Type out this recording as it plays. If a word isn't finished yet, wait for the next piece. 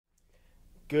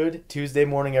Good Tuesday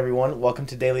morning, everyone. Welcome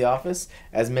to Daily Office.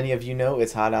 As many of you know,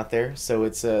 it's hot out there, so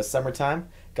it's summertime.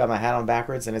 Got my hat on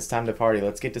backwards, and it's time to party.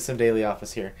 Let's get to some Daily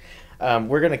Office here.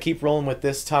 We're going to keep rolling with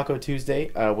this Taco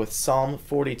Tuesday with Psalm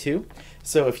 42.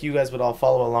 So if you guys would all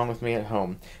follow along with me at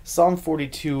home. Psalm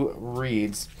 42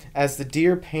 reads, "As the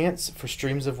deer pants for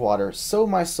streams of water, so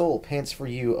my soul pants for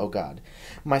you, O God.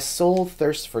 My soul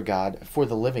thirsts for God, for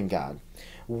the living God.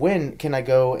 When can I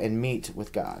go and meet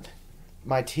with God?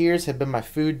 My tears have been my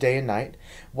food day and night,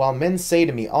 while men say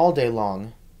to me all day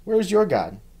long, 'Where is your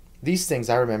God?' These things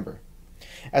I remember.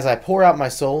 As I pour out my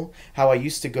soul, how I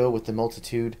used to go with the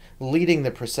multitude, leading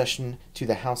the procession to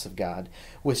the house of God,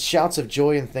 with shouts of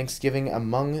joy and thanksgiving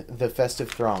among the festive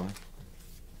throng.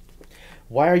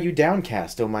 Why are you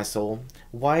downcast, O my soul?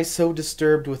 Why so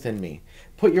disturbed within me?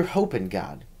 Put your hope in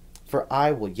God, for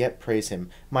I will yet praise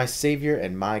him, my Savior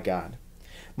and my God.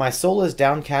 My soul is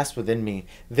downcast within me.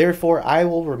 Therefore I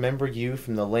will remember you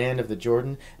from the land of the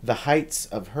Jordan, the heights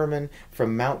of Hermon,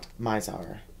 from Mount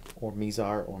Mizar, or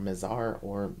Mizar, or Mizar,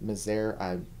 or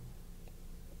Mizer.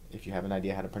 If you have an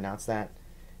idea how to pronounce that,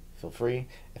 feel free.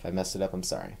 If I messed it up, I'm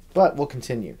sorry. But we'll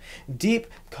continue. Deep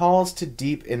calls to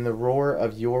deep in the roar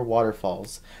of your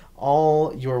waterfalls.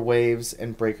 All your waves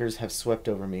and breakers have swept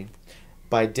over me.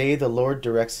 By day the Lord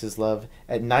directs his love.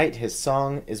 At night his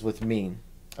song is with me,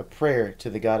 a prayer to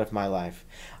the God of my life.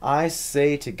 I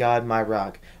say to God, my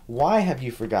rock, why have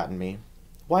you forgotten me?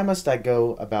 Why must I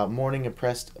go about mourning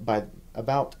oppressed by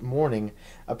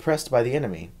the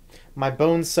enemy? My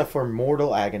bones suffer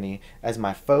mortal agony as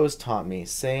my foes taunt me,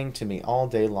 saying to me all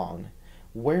day long,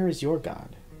 'Where is your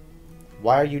God?'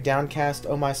 Why are you downcast,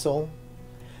 O my soul?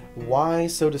 Why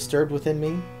so disturbed within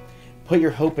me? Put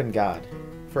your hope in God,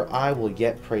 for I will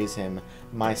yet praise him,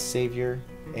 my Savior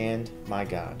and my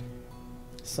God."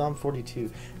 Psalm 42.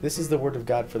 This is the word of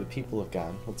God for the people of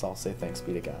God. Let's all say thanks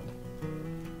be to God.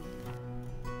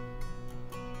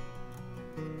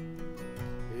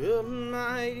 A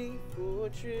mighty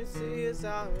fortress is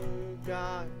our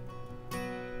God,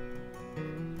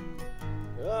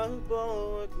 a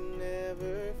bulwark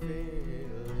never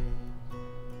failing,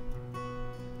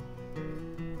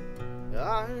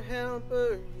 our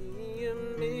helper he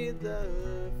amid the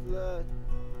flood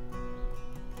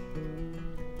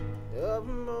of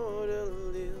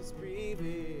mortal ills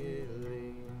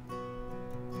prevailing.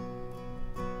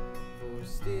 For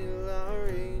still our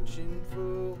ancient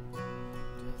foe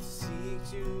doth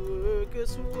seek to work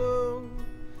us woe,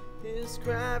 his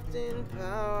craft and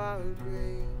power are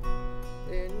great,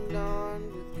 and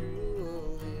armed with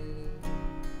cruel hate.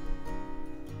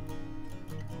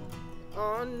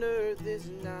 On earth is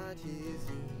not his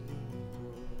equal.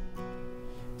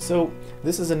 So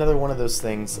this is another one of those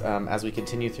things, as we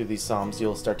continue through these Psalms,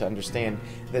 you'll start to understand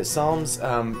that Psalms,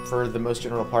 for the most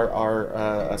general part,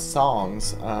 are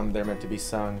songs. They're meant to be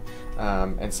sung,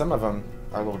 and some of them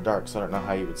are a little dark, so I don't know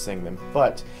how you would sing them.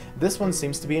 But this one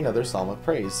seems to be another psalm of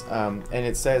praise. And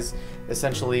it says,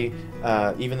 essentially,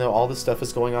 even though all this stuff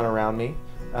is going on around me,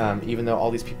 even though all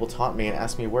these people taunt me and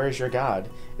ask me, "Where is your God?"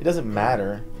 It doesn't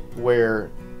matter where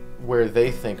they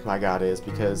think my God is,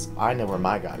 because I know where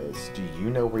my God is. Do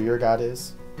you know where your God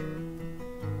is?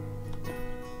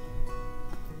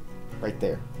 Right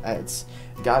there.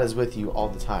 God is with you all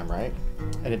the time, right?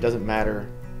 And it doesn't matter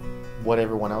what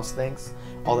everyone else thinks.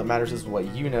 All that matters is what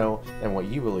you know and what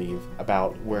you believe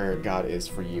about where God is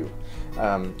for you.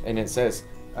 And it says,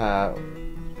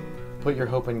 "Put your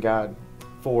hope in God,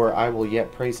 for I will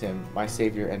yet praise him, my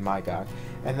Savior and my God."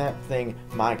 And that thing,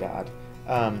 my God,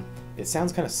 it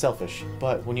sounds kind of selfish,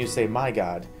 but when you say my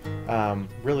God,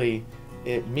 really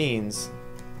it means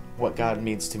what God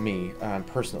means to me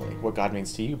personally, what God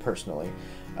means to you personally.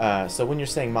 So when you're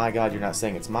saying my God, you're not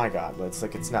saying it's my God.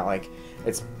 It's not like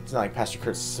Pastor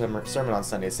Kurt's sermon on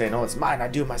Sunday saying, "Oh, it's mine, I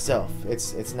do it myself."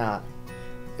 It's not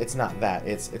that.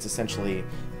 It's essentially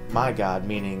my God,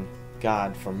 meaning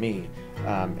God for me,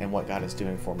 and what God is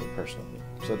doing for me personally.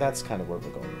 So that's kind of where we're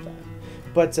going with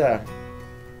that. But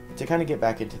to kind of get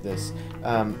back into this,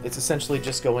 it's essentially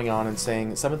just going on and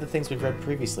saying some of the things we've read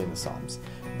previously in the Psalms.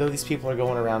 Though these people are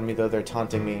going around me, though they're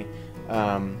taunting me,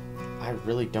 I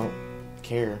really don't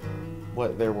care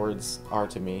what their words are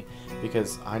to me,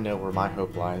 because I know where my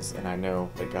hope lies, and I know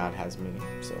that God has me.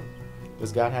 So,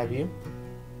 does God have you?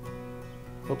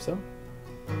 Hope so.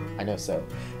 I know so.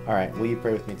 All right, will you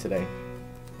pray with me today?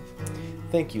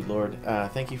 Thank you, Lord.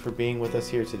 Thank you for being with us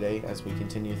here today as we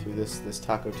continue through this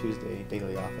Taco Tuesday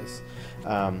Daily Office.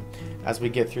 As we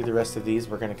get through the rest of these,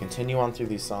 we're going to continue on through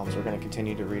these Psalms. We're going to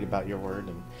continue to read about your word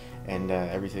and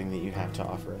everything that you have to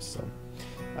offer us. So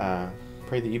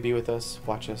pray that you be with us,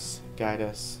 watch us, guide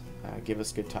us, give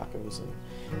us good tacos,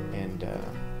 and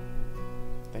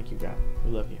thank you, God.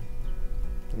 We love you.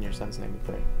 In your Son's name we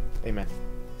pray. Amen.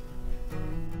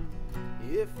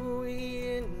 If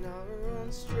we in our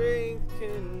own strength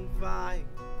can fight,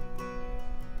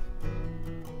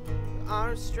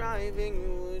 our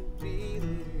striving would be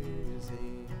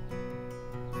losing.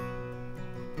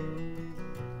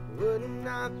 Would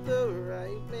not the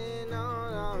right man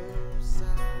on our side,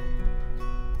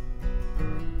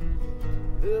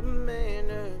 the man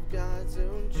of God's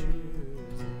own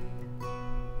choosing?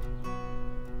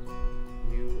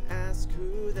 You ask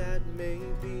who that may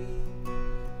be.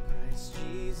 Christ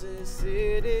Jesus,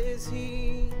 it is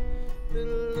He, the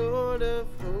Lord of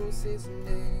hosts, His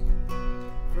name,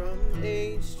 from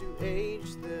age to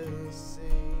age the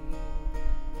same.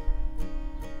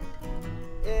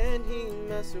 And He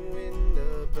must win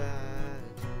the battle.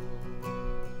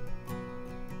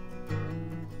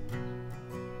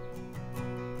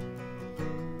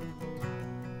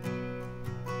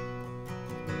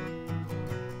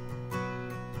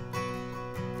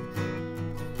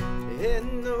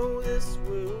 And though this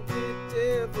will be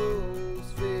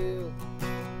devil's field,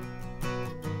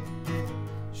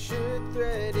 should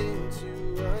threaten to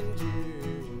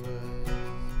undo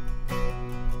us,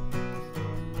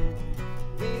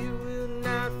 we will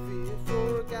not fear,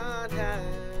 for God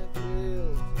hath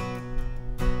willed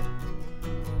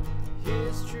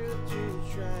His truth to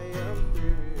triumph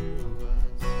through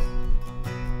us.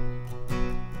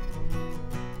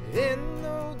 And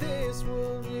though this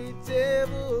will be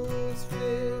devil's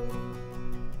field,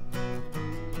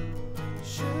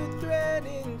 should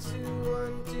threaten to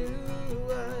undo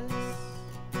us,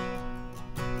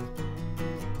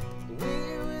 we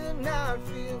will not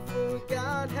fear, for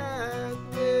God hath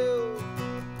willed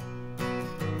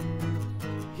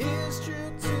His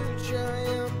truth to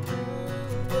triumph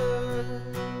through us.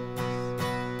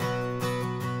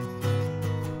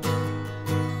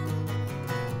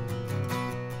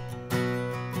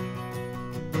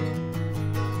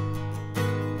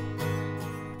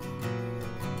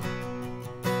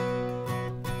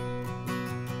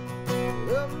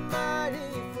 A mighty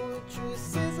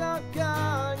fortress is our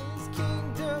God, His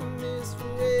kingdom is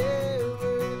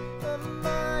forever. A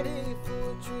mighty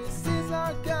fortress is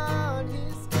our God,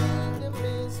 His kingdom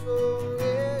is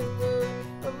forever.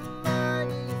 A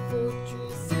mighty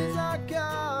fortress is our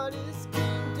God, His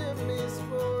kingdom is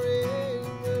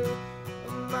forever.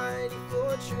 A mighty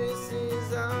fortress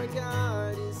is our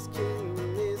God, His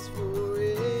kingdom is forever.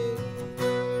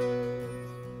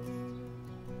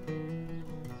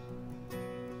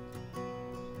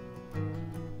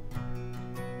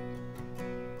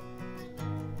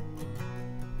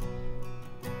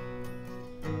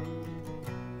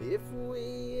 If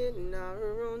we in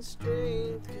our own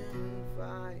strength can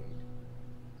fight,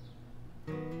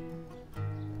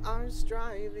 our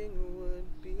striving would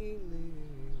be losing.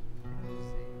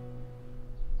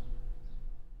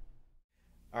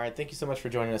 All right, thank you so much for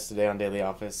joining us today on Daily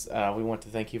Office. We want to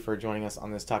thank you for joining us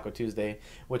on this Taco Tuesday,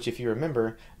 which, if you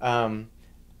remember,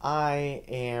 I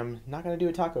am not going to do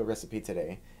a taco recipe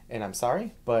today, and I'm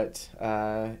sorry, but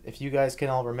if you guys can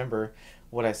all remember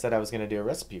what I said I was going to do a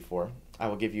recipe for, I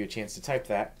will give you a chance to type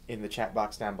that in the chat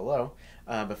box down below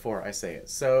before I say it.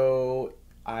 So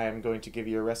I'm going to give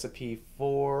you a recipe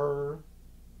for...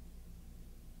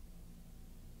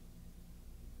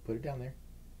 Put it down there.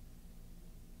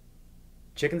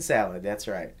 Chicken salad, that's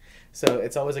right. So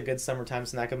it's always a good summertime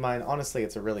snack of mine. Honestly,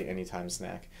 it's a really anytime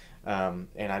snack. And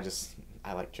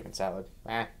I like chicken salad.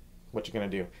 What you gonna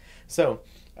do? So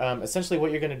essentially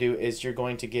what you're gonna do is you're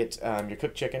going to get your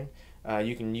cooked chicken.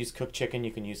 You can use cooked chicken,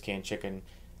 you can use canned chicken.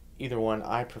 Either one.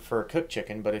 I prefer cooked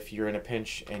chicken, but if you're in a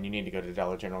pinch and you need to go to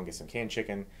Dollar General and get some canned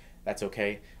chicken, that's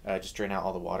okay. Just drain out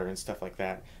all the water and stuff like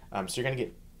that. So you're gonna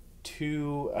get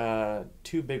two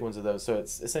big ones of those. So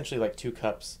it's essentially like 2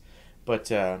 cups,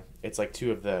 but it's like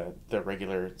 2 of the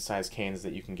regular size cans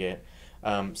that you can get.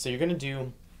 So you're gonna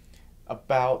do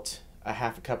about a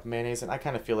half a cup of mayonnaise, and I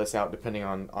kind of feel this out depending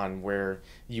on where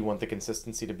you want the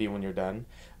consistency to be when you're done.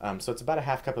 So it's about a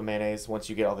half cup of mayonnaise once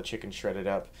you get all the chicken shredded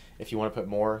up. If you want to put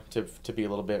more to be a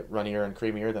little bit runnier and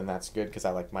creamier, then that's good, because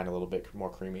I like mine a little bit more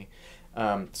creamy.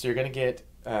 So you're going to get,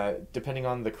 depending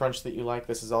on the crunch that you like,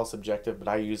 this is all subjective, but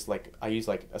I use like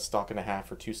a stalk and a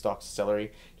half or 2 stalks of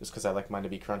celery, just because I like mine to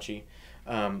be crunchy.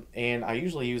 And I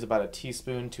usually use about a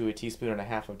teaspoon to a teaspoon and a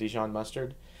half of Dijon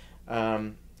mustard.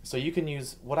 So you can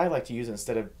use, what I like to use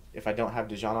instead of, if I don't have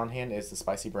Dijon on hand, is the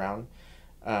spicy brown,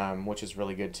 which is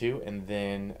really good too. And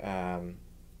then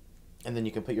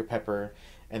you can put your pepper,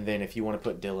 and then if you want to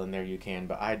put dill in there, you can,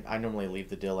 but I normally leave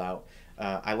the dill out.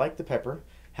 I like the pepper.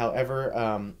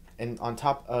 However, And on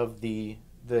top of the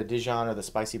Dijon or the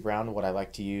spicy brown, what I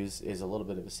like to use is a little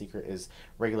bit of a secret is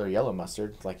regular yellow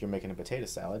mustard, like you're making a potato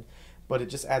salad, but it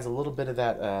just adds a little bit of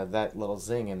that little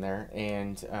zing in there,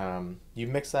 and you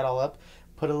mix that all up.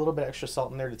 Put a little bit extra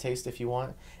salt in there to taste if you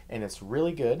want, and it's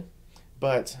really good.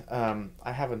 But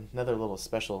I have another little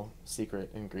special secret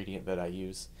ingredient that I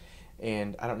use,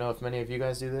 and I don't know if many of you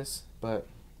guys do this, but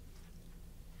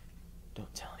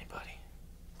don't tell anybody.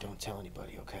 Don't tell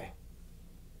anybody, okay?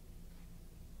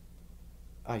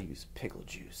 I use pickle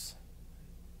juice.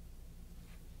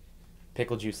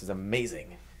 Pickle juice is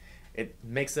amazing. It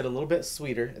makes it a little bit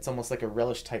sweeter. It's almost like a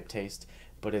relish type taste,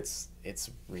 but it's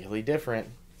really different.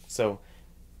 So,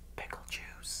 pickle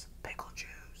juice, pickle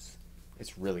juice.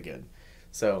 It's really good.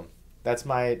 So, that's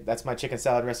my chicken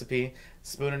salad recipe.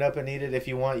 Spoon it up and eat it if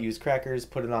you want. Use crackers,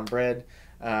 put it on bread,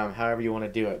 however you want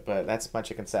to do it. But that's my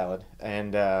chicken salad,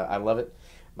 and I love it.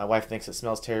 My wife thinks it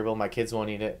smells terrible. My kids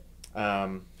won't eat it.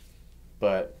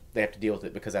 But they have to deal with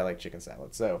it because I like chicken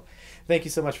salad. So thank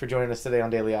you so much for joining us today on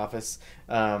Daily Office.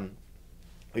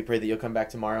 We pray that you'll come back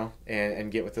tomorrow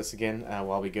and get with us again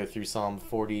while we go through Psalm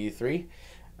 43.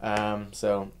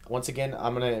 So once again,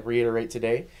 I'm going to reiterate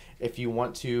today, if you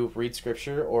want to read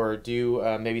scripture or do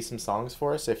maybe some songs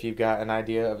for us, if you've got an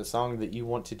idea of a song that you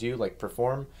want to do, like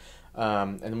perform,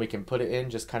 and then we can put it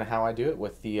in just kind of how I do it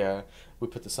with the, we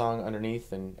put the song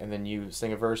underneath and then you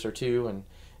sing a verse or two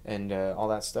and all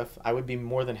that stuff. I would be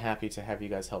more than happy to have you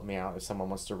guys help me out if someone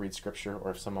wants to read scripture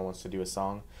or if someone wants to do a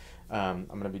song. I'm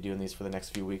going to be doing these for the next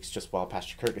few weeks just while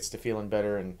Pastor Kurt gets to feeling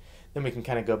better, and then we can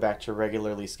kind of go back to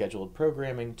regularly scheduled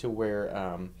programming to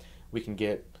where we can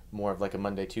get more of like a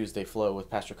Monday, Tuesday flow with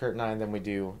Pastor Kurt and I, and then we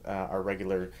do our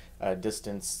regular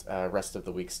distance rest of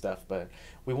the week stuff. But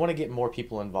we want to get more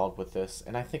people involved with this,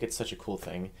 and I think it's such a cool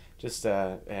thing just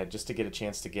to get a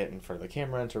chance to get in front of the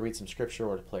camera and to read some scripture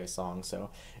or to play a song. So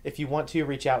if you want to,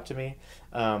 reach out to me.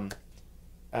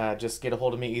 Just get a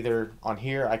hold of me either on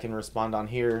here, I can respond on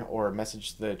here, or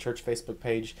message the church Facebook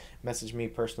page, message me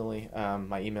personally.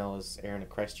 My email is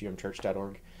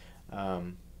aaron@christumchurch.org.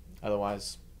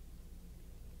 Otherwise,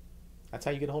 that's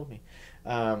how you get a hold of me.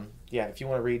 Yeah, if you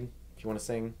want to read, if you want to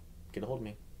sing, get a hold of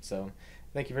me. So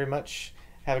thank you very much.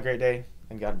 Have a great day,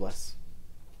 and God bless.